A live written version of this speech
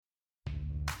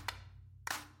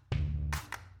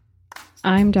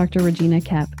I'm Dr. Regina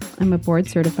Kepp. I'm a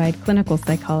board-certified clinical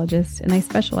psychologist, and I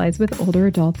specialize with older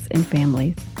adults and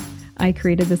families. I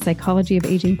created the Psychology of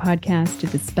Aging podcast to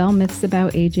dispel myths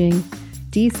about aging,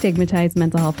 destigmatize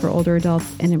mental health for older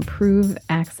adults, and improve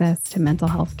access to mental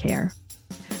health care.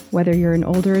 Whether you're an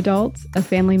older adult, a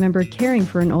family member caring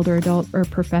for an older adult, or a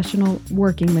professional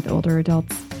working with older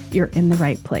adults, you're in the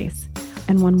right place.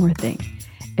 And one more thing.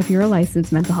 If you're a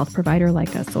licensed mental health provider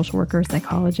like a social worker,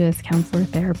 psychologist, counselor,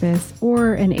 therapist,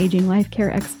 or an aging life care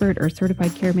expert or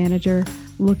certified care manager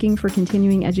looking for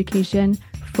continuing education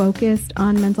focused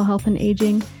on mental health and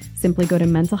aging, simply go to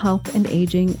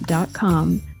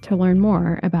mentalhealthandaging.com to learn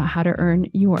more about how to earn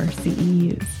your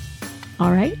CEUs.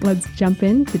 All right, let's jump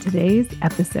into today's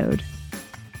episode.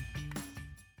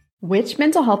 Which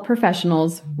mental health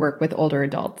professionals work with older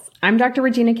adults? I'm Dr.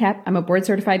 Regina Kepp. I'm a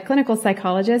board-certified clinical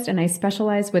psychologist, and I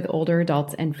specialize with older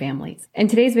adults and families. In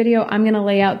today's video, I'm going to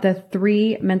lay out the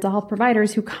 3 mental health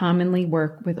providers who commonly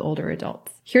work with older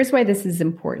adults. Here's why this is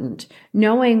important.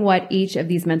 Knowing what each of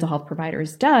these mental health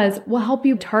providers does will help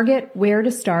you target where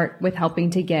to start with helping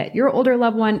to get your older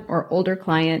loved one or older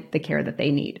client the care that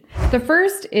they need. The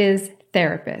first is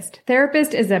therapist.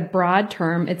 Therapist is a broad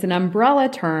term. It's an umbrella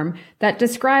term that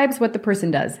describes what the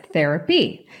person does.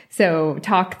 Therapy. So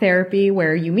talk therapy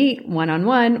where you meet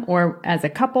one-on-one or as a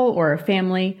couple or a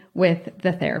family with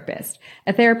the therapist.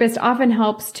 A therapist often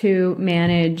helps to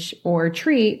manage or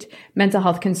treat mental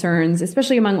health concerns,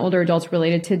 especially among older adults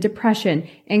related to depression,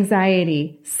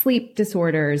 anxiety, sleep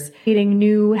disorders, getting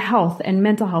new health and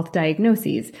mental health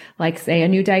diagnoses, like say a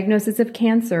new diagnosis of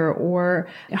cancer or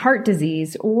heart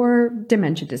disease or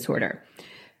dementia disorder.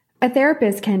 A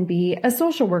therapist can be a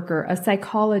social worker, a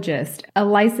psychologist, a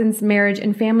licensed marriage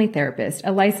and family therapist,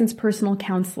 a licensed personal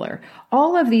counselor.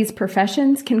 All of these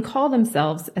professions can call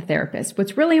themselves a therapist.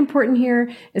 What's really important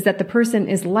here is that the person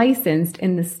is licensed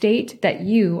in the state that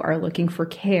you are looking for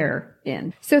care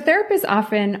in. So therapists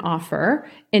often offer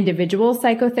individual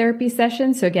psychotherapy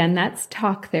sessions. So again, that's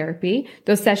talk therapy.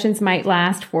 Those sessions might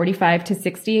last 45 to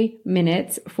 60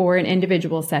 minutes for an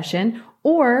individual session,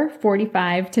 or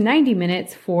 45 to 90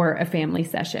 minutes for a family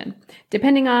session.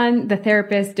 Depending on the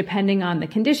therapist, depending on the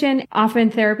condition,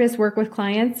 often therapists work with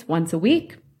clients once a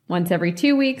week, once every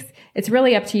 2 weeks. It's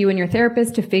really up to you and your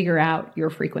therapist to figure out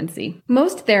your frequency.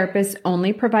 Most therapists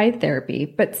only provide therapy,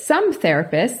 but some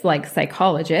therapists, like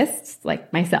psychologists,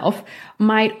 like myself,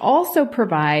 might also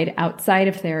provide outside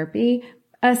of therapy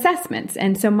assessments,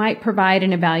 and so might provide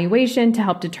an evaluation to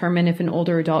help determine if an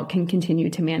older adult can continue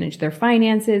to manage their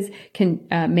finances, can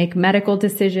make medical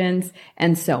decisions,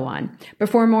 and so on. But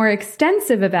for a more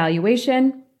extensive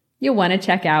evaluation, you'll want to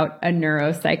check out a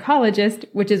neuropsychologist,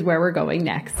 which is where we're going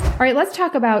next. All right, let's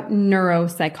talk about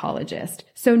neuropsychologist.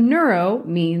 So neuro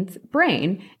means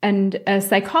brain, and a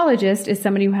psychologist is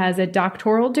somebody who has a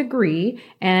doctoral degree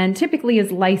and typically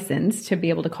is licensed to be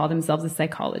able to call themselves a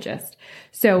psychologist.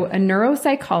 So a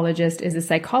neuropsychologist is a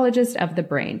psychologist of the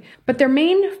brain, but their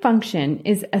main function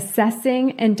is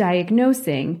assessing and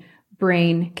diagnosing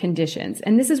brain conditions.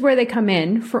 And this is where they come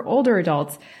in for older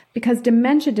adults, because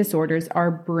dementia disorders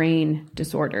are brain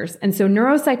disorders. And so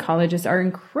neuropsychologists are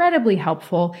incredibly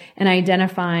helpful in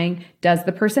identifying, does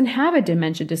the person have a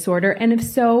dementia disorder? And if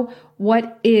so,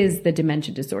 what is the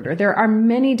dementia disorder? There are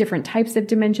many different types of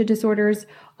dementia disorders,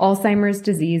 Alzheimer's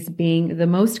disease being the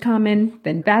most common,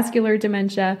 then vascular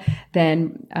dementia,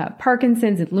 then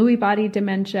Parkinson's and Lewy body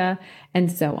dementia, and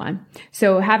so on.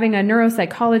 So having a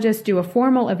neuropsychologist do a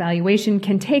formal evaluation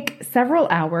can take several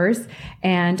hours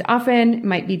and often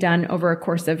might be done over a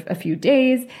course of a few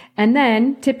days. And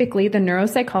then typically the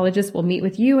neuropsychologist will meet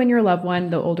with you and your loved one,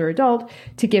 the older adult,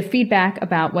 to give feedback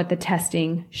about what the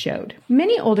testing showed.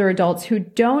 Many older adults who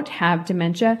don't have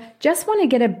dementia just want to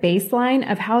get a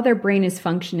baseline of how their brain is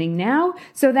functioning now,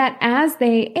 so that as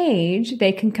they age,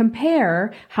 they can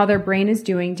compare how their brain is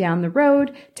doing down the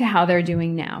road to how they're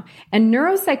doing now. And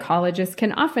neuropsychologists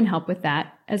can often help with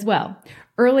that as well.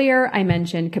 Earlier, I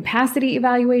mentioned capacity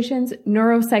evaluations.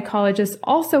 Neuropsychologists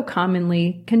also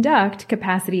commonly conduct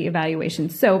capacity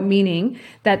evaluations. So meaning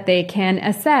that they can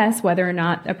assess whether or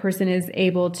not a person is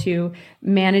able to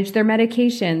manage their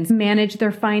medications, manage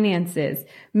their finances,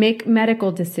 make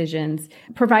medical decisions,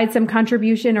 provide some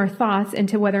contribution or thoughts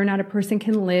into whether or not a person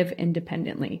can live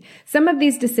independently. Some of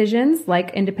these decisions,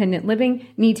 like independent living,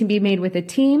 need to be made with a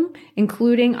team,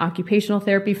 including occupational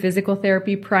therapy, physical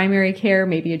therapy, primary care,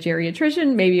 maybe a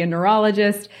geriatrician, maybe a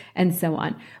neurologist, and so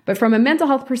on. But from a mental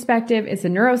health perspective, it's a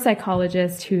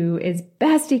neuropsychologist who is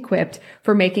best equipped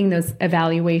for making those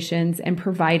evaluations and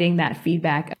providing that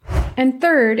feedback. And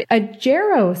third, a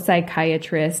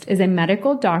geropsychiatrist is a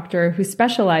medical doctor who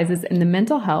specializes in the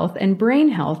mental health and brain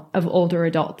health of older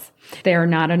adults. They are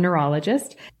not a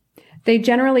neurologist. They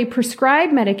generally prescribe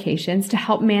medications to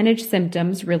help manage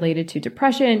symptoms related to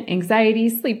depression, anxiety,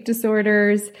 sleep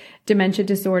disorders, dementia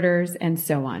disorders, and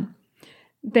so on.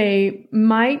 They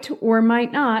might or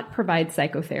might not provide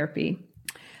psychotherapy.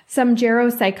 Some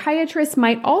geropsychiatrists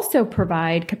might also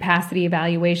provide capacity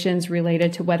evaluations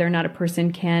related to whether or not a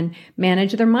person can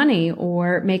manage their money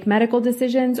or make medical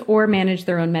decisions or manage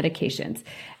their own medications.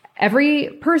 Every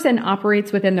person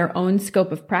operates within their own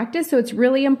scope of practice, so it's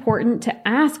really important to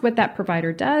ask what that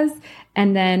provider does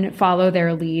and then follow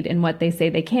their lead in what they say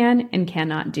they can and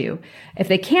cannot do. If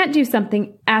they can't do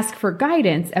something, ask for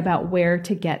guidance about where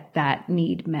to get that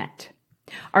need met.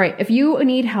 All right, if you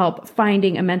need help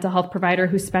finding a mental health provider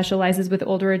who specializes with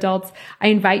older adults, I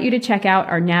invite you to check out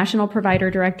our national provider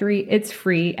directory. It's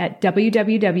free at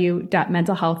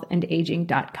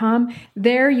www.mentalhealthandaging.com.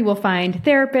 There you will find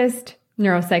therapists,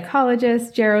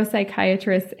 neuropsychologists,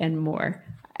 geropsychiatrists, and more.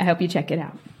 I hope you check it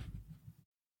out.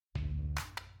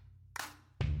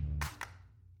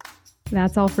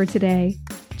 That's all for today.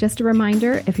 Just a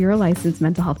reminder, if you're a licensed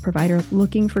mental health provider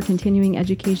looking for continuing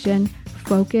education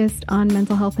focused on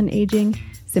mental health and aging,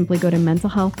 simply go to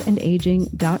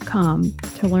mentalhealthandaging.com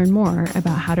to learn more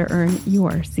about how to earn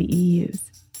your CEUs.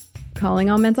 Calling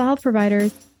all mental health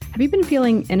providers. Have you been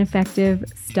feeling ineffective,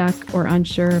 stuck, or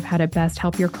unsure of how to best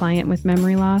help your client with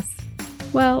memory loss?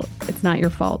 Well, it's not your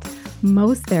fault.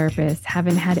 Most therapists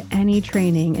haven't had any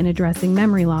training in addressing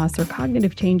memory loss or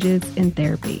cognitive changes in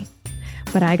therapy.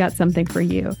 But I got something for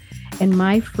you. In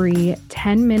my free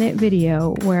 10-minute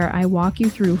video where I walk you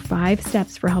through 5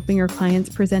 steps for helping your clients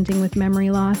presenting with memory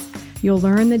loss, you'll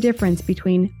learn the difference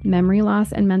between memory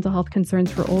loss and mental health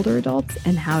concerns for older adults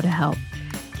and how to help.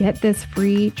 Get this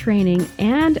free training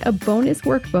and a bonus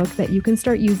workbook that you can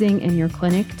start using in your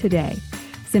clinic today.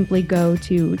 Simply go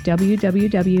to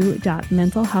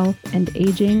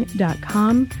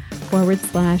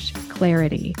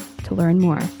www.mentalhealthandaging.com/clarity to learn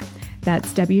more.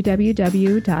 That's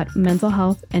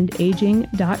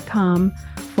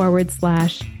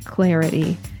www.mentalhealthandaging.com/clarity,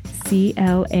 CLARITY.